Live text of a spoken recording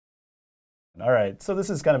All right, so this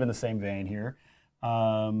is kind of in the same vein here.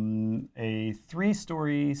 A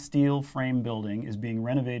 3-story steel frame building is being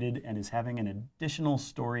renovated and is having an additional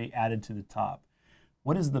story added to the top.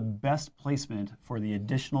 What is the best placement for the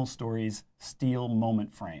additional story's steel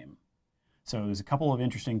moment frame? So there's a couple of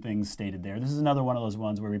interesting things stated there. This is another one of those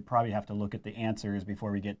ones where we probably have to look at the answers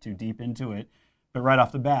before we get too deep into it. But right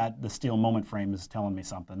off the bat, the steel moment frame is telling me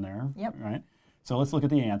something there. Yep. Right? So let's look at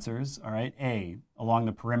the answers. All right. A, along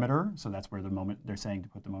the perimeter. So that's where the moment they're saying to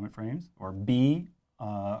put the moment frames. Or B,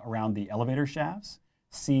 around the elevator shafts.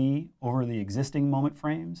 C, over the existing moment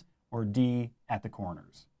frames. Or D, at the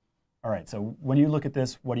corners. All right. So when you look at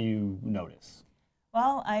this, what do you notice?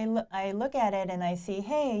 Well, I look at it and I see,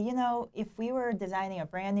 hey, you know, if we were designing a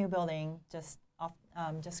brand new building just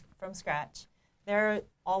from scratch,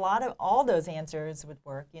 all those answers would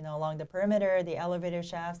work. You know, along the perimeter, the elevator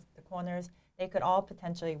shafts, the corners, they could all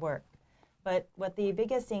potentially work. But what the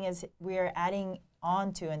biggest thing is, we're adding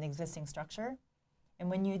on to an existing structure. And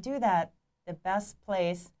when you do that, the best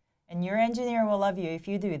place, and your engineer will love you if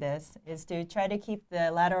you do this, is to try to keep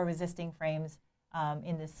the lateral resisting frames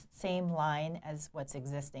in the same line as what's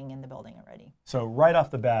existing in the building already. So right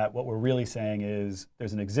off the bat, what we're really saying is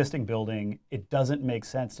there's an existing building. It doesn't make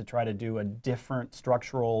sense to try to do a different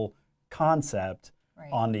structural concept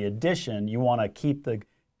on the addition. You want to keep the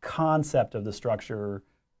concept of the structure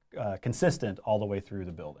consistent all the way through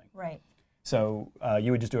the building. Right. So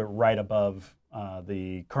you would just do it right above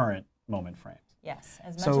the current moment frames. Yes,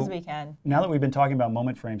 as much as we can. Now that we've been talking about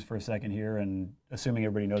moment frames for a second here, and assuming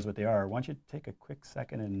everybody knows what they are, why don't you take a quick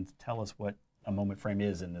second and tell us what a moment frame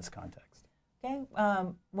is in this context? Okay,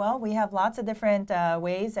 well, we have lots of different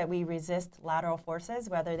ways that we resist lateral forces,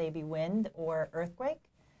 whether they be wind or earthquake.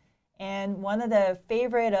 And one of the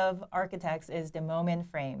favorite of architects is the moment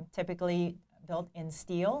frame, typically built in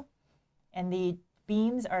steel. And the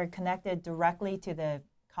beams are connected directly to the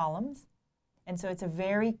columns. And so it's a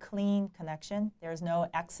very clean connection. There's no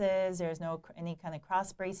X's, there's no any kind of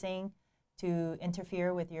cross bracing to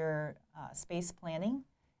interfere with your space planning.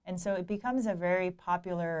 And so it becomes a very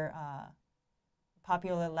popular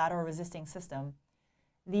lateral resisting system.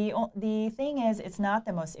 The thing is, it's not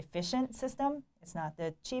the most efficient system. It's not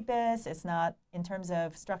the cheapest. It's not, in terms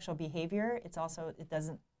of structural behavior, it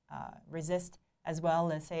doesn't resist as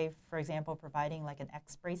well as, say, for example, providing like an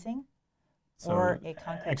X bracing. So or a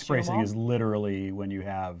concrete X bracing is literally when you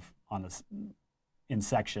have on this in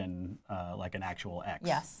section like an actual X.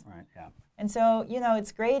 Yes. Right. Yeah. And so, you know,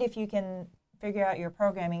 it's great if you can figure out your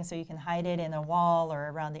programming so you can hide it in a wall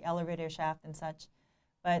or around the elevator shaft and such.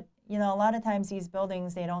 But, you know, a lot of times these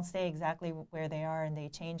buildings, they don't stay exactly where they are and they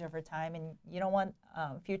change over time. And you don't want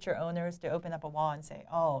future owners to open up a wall and say,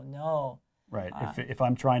 oh, no. Right. If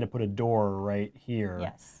I'm trying to put a door right here,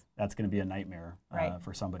 yes, that's going to be a nightmare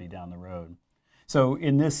for somebody down the road. So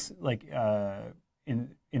in this, like,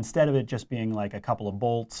 instead of it just being like a couple of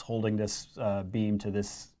bolts holding this beam to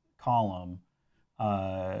this column,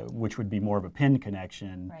 which would be more of a pin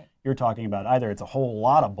connection, you're talking about either it's a whole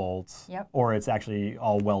lot of bolts, or it's actually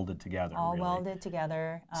all welded together. All welded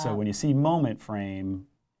together. So when you see moment frame,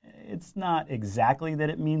 it's not exactly that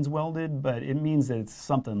it means welded, but it means that it's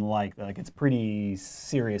something like that. Like it's pretty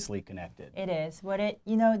seriously connected. It is.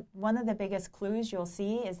 You know, one of the biggest clues you'll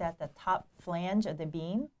see is that the top flange of the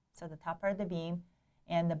beam, so the top part of the beam,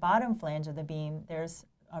 and the bottom flange of the beam, there's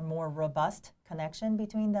a more robust connection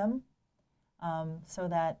between them, so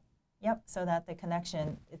that the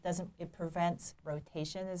connection, it prevents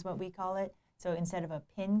rotation is what we call it. So instead of a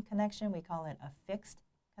pin connection, we call it a fixed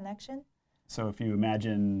connection. So if you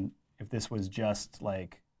imagine if this was just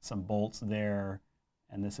like some bolts there,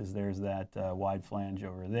 and there's that wide flange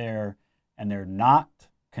over there, and they're not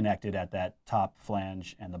connected at that top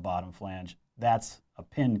flange and the bottom flange, that's a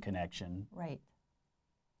pin connection. Right.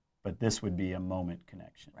 But this would be a moment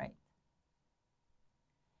connection. Right.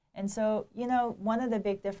 And so, you know, one of the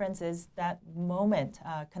big differences that moment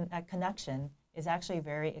connection is actually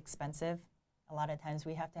very expensive. A lot of times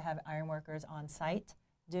we have to have ironworkers on site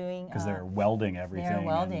doing because they're welding everything. They're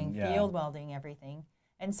welding, field welding everything.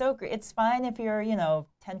 And so it's fine if you're, you know,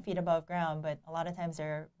 10 feet above ground, but a lot of times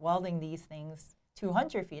they're welding these things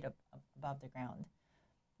 200 feet above the ground.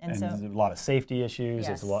 And so there's a lot of safety issues. Yes.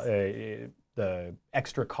 It's a lot, the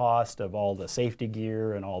extra cost of all the safety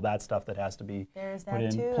gear and all that stuff that has to be put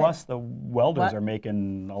in. Too. Plus the welders are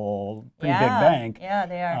making a pretty big bank. Yeah,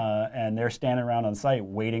 they are. And they're standing around on site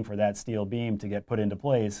waiting for that steel beam to get put into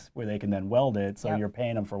place where they can then weld it. So you're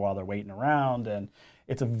paying them for while they're waiting around. And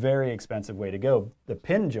it's a very expensive way to go. The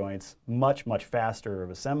pin joints, much, much faster of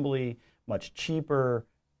assembly, much cheaper,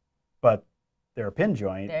 but they're a pin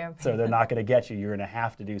joint, They're a so pin- they're not going to get you. You're going to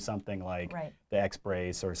have to do something like Right. the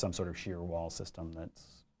X-brace or some sort of shear wall system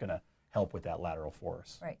that's going to help with that lateral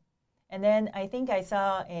force. Right. And then I think I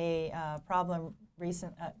saw a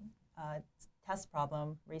test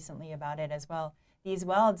problem recently about it as well. These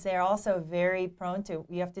welds, they're also very prone to,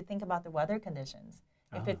 you have to think about the weather conditions.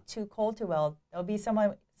 If it's too cold to weld, there'll be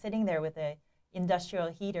someone sitting there with a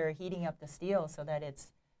industrial heater heating up the steel so that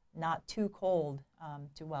it's not too cold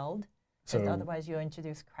to weld. Because So otherwise you'll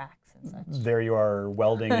introduce cracks and such. there you are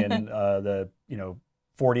welding in the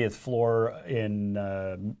 40th floor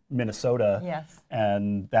in Minnesota, Yes.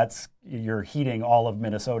 and you're heating all of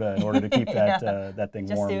Minnesota in order to keep that that thing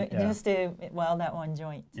warm. Just to weld that one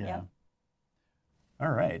joint. Yeah. Yep. All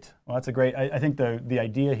right. Well, that's a great. I think the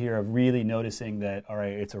idea here of really noticing that, all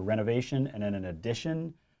right, it's a renovation and then an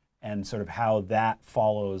addition, and sort of how that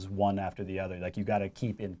follows one after the other. Like you got to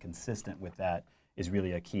keep inconsistent with that is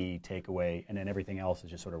really a key takeaway, and then everything else is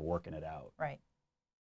just sort of working it out. Right.